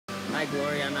Hi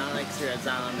Glory, I'm Alex here at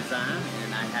Xylem Design,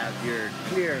 and I have your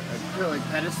clear acrylic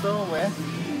pedestal with,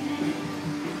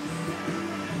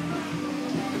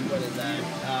 what is that,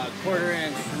 1/4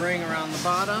 inch ring around the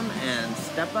bottom and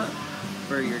step up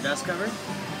for your dust cover.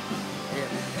 It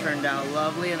turned out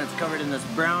lovely, and it's covered in this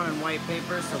brown and white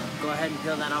paper, so go ahead and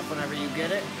peel that off whenever you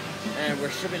get it. And we're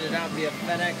shipping it out via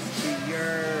FedEx to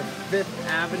your 5th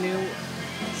Avenue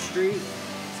Street,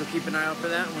 so keep an eye out for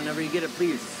that. Whenever you get it,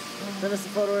 please send us a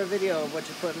photo or a video of what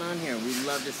you're putting on here. We'd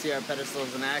love to see our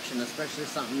pedestals in action, especially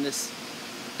something this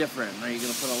different. Are you going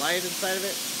to put a light inside of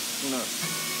it? Who knows?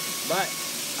 But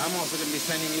I'm also going to be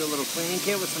sending you a little cleaning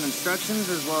kit with some instructions,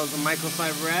 as well as a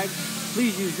microfiber rag.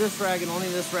 Please use this rag and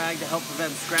only this rag to help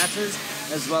prevent scratches,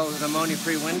 as well as an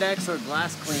ammonia-free Windex or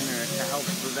glass cleaner to help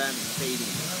prevent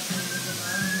fading.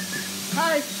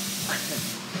 Hi!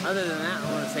 Other than that,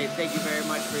 I want to say thank you very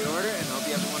much for your order, and hope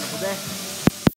you have a wonderful day.